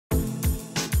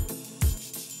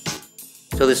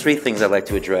So there's three things I'd like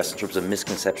to address in terms of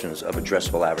misconceptions of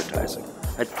addressable advertising.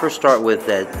 I'd first start with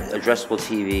that addressable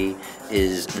TV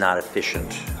is not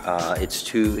efficient. It's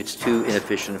too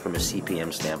inefficient from a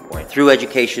CPM standpoint. Through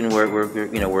education,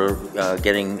 we're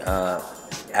getting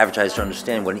advertisers to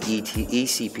understand what an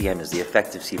eCPM is, the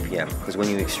effective CPM. Because when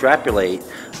you extrapolate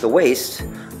the waste,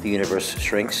 the universe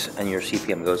shrinks and your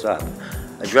CPM goes up.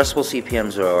 Addressable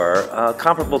CPMs are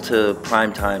comparable to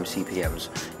prime time CPMs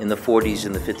in the 40s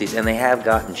and the 50s, and they have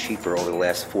gotten cheaper over the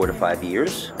last 4 to 5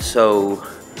 years. So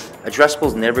addressable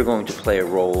is never going to play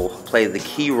the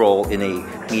key role in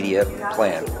a media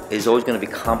plan. It is always going to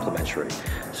be complementary.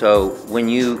 So when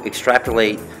you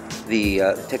extrapolate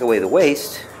take away the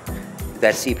waste,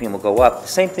 that CPM will go up. The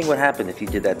same thing would happen if you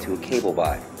did that to a cable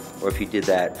buy, or if you did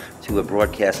that to a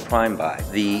broadcast prime buy.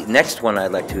 The next one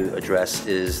I'd like to address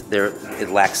is it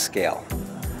lacks scale.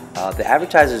 The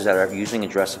advertisers that are using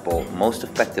addressable most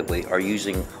effectively are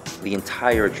using the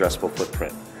entire addressable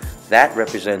footprint. That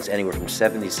represents anywhere from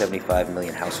 70 to 75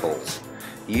 million households.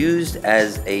 Used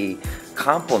as a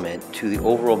complement to the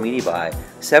overall media buy,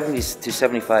 70 to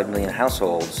 75 million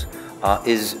households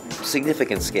is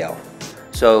significant scale.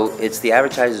 So it's the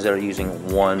advertisers that are using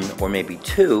one or maybe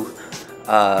two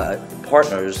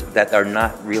partners that are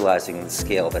not realizing the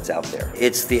scale that's out there.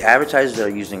 It's the advertisers that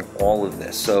are using all of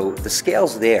this. So the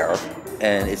scale's there,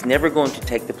 and it's never going to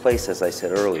take the place, as I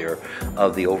said earlier,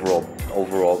 of the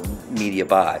overall media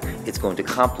buy. It's going to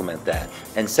complement that.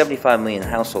 And 75 million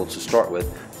households to start with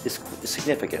is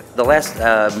significant. The last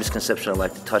misconception I'd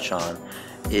like to touch on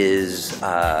is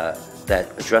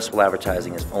that addressable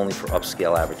advertising is only for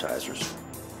upscale advertisers.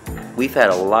 We've had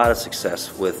a lot of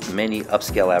success with many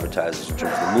upscale advertisers in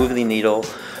terms of moving the needle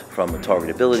from a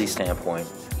targetability standpoint,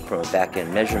 from a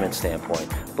back-end measurement standpoint,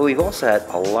 but we've also had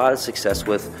a lot of success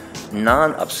with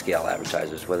non-upscale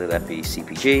advertisers, whether that be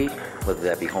CPG, whether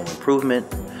that be home improvement,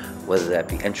 whether that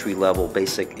be entry-level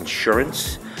basic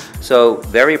insurance. So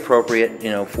very appropriate,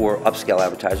 for upscale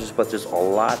advertisers, but there's a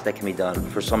lot that can be done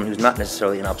for someone who's not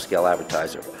necessarily an upscale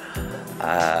advertiser.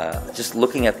 Just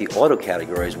looking at the auto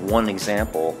category is one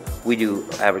example. We do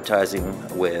advertising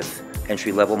with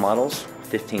entry-level models,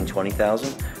 15,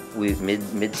 20,000. We've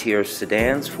mid-tier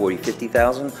sedans, 40,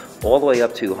 50,000, all the way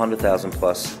up to 100,000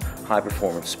 plus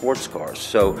high-performance sports cars.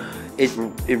 So it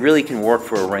really can work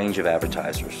for a range of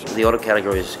advertisers. The auto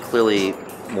category is clearly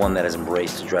one that has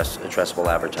embraced addressable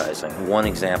advertising. One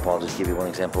example, I'll just give you one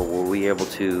example, where we're able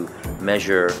to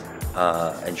measure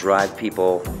and drive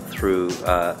people through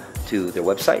to their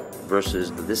website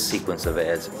versus this sequence of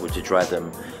ads, which would drive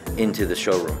them into the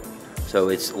showroom. So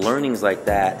it's learnings like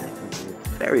that,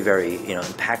 very, very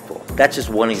impactful. That's just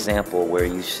one example where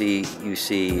you see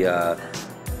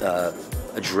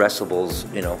addressable's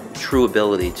true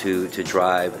ability to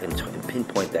drive and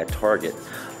pinpoint that target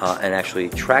and actually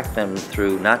track them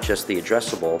through not just the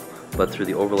addressable, but through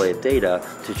the overlay of data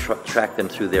to track them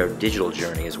through their digital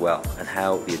journey as well, and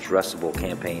how the addressable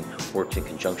campaign works in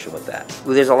conjunction with that.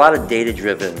 Well, there's a lot of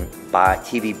data-driven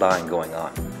TV buying going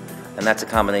on, and that's a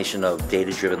combination of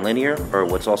data-driven linear, or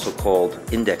what's also called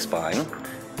index buying.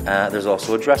 There's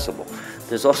also addressable.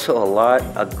 There's also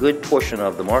a good portion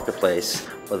of the marketplace,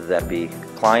 whether that be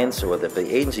clients or whether that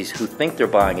be agencies, who think they're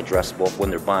buying addressable when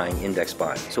they're buying index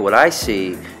buying. So what I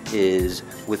see is,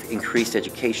 with increased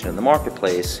education in the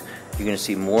marketplace, you're going to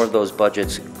see more of those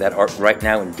budgets that are right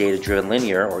now in data-driven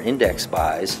linear or index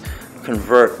buys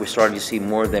convert. We're starting to see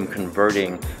more of them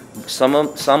converting some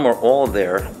or all of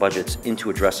their budgets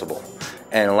into addressable,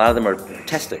 and a lot of them are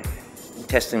testing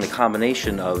the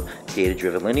combination of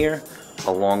data-driven linear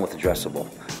along with addressable,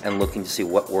 and looking to see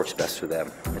what works best for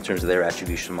them in terms of their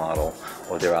attribution model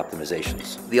or their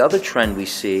optimizations. The other trend we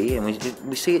see, and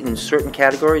we see it in certain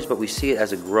categories, but we see it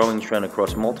as a growing trend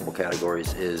across multiple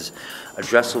categories, is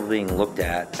addressable being looked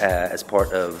at as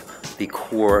part of the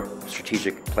core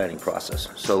strategic planning process.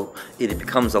 So it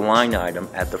becomes a line item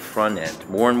at the front end.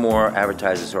 More and more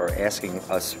advertisers are asking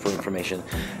us for information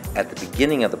at the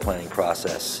beginning of the planning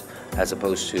process, as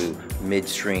opposed to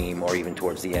midstream or even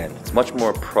towards the end. It's much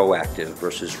more proactive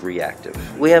versus reactive.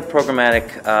 We have programmatic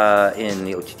in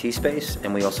the OTT space,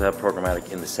 and we also have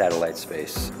programmatic in the satellite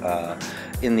space.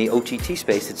 In the OTT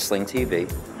space, it's Sling TV,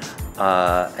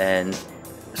 and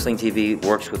Sling TV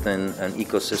works within an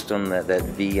ecosystem that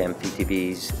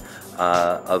vMPTVs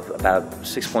of about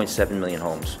 6.7 million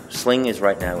homes. Sling is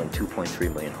right now in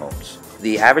 2.3 million homes.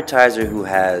 The advertiser who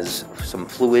has some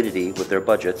fluidity with their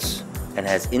budgets and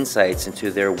has insights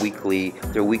into their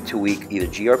week-to-week either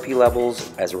GRP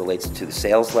levels as it relates to the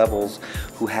sales levels,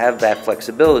 who have that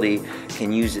flexibility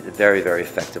can use it very, very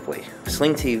effectively.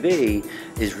 Sling TV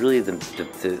is really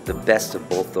the best of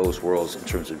both those worlds in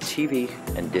terms of TV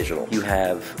and digital. You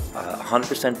have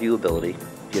 100% viewability.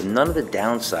 You have none of the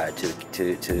downside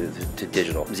to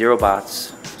digital. Zero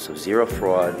bots, so zero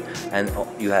fraud, and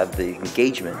you have the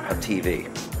engagement of TV.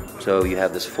 So you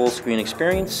have this full screen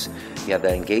experience, you have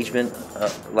that engagement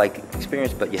like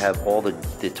experience, but you have all the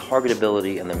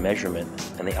targetability and the measurement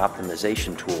and the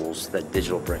optimization tools that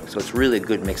digital brings. So it's really a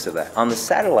good mix of that. On the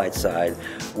satellite side,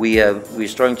 we're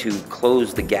starting to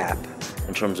close the gap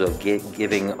in terms of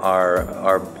giving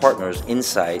our partners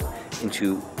insight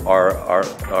into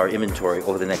our inventory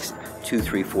over the next 2,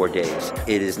 3, 4 days.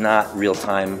 It is not real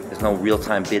time, there's no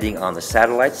real-time bidding on the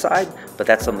satellite side, but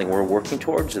that's something we're working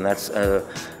towards, and that's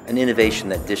an innovation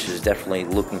that Dish is definitely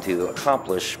looking to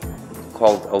accomplish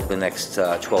over the next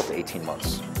 12 to 18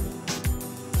 months.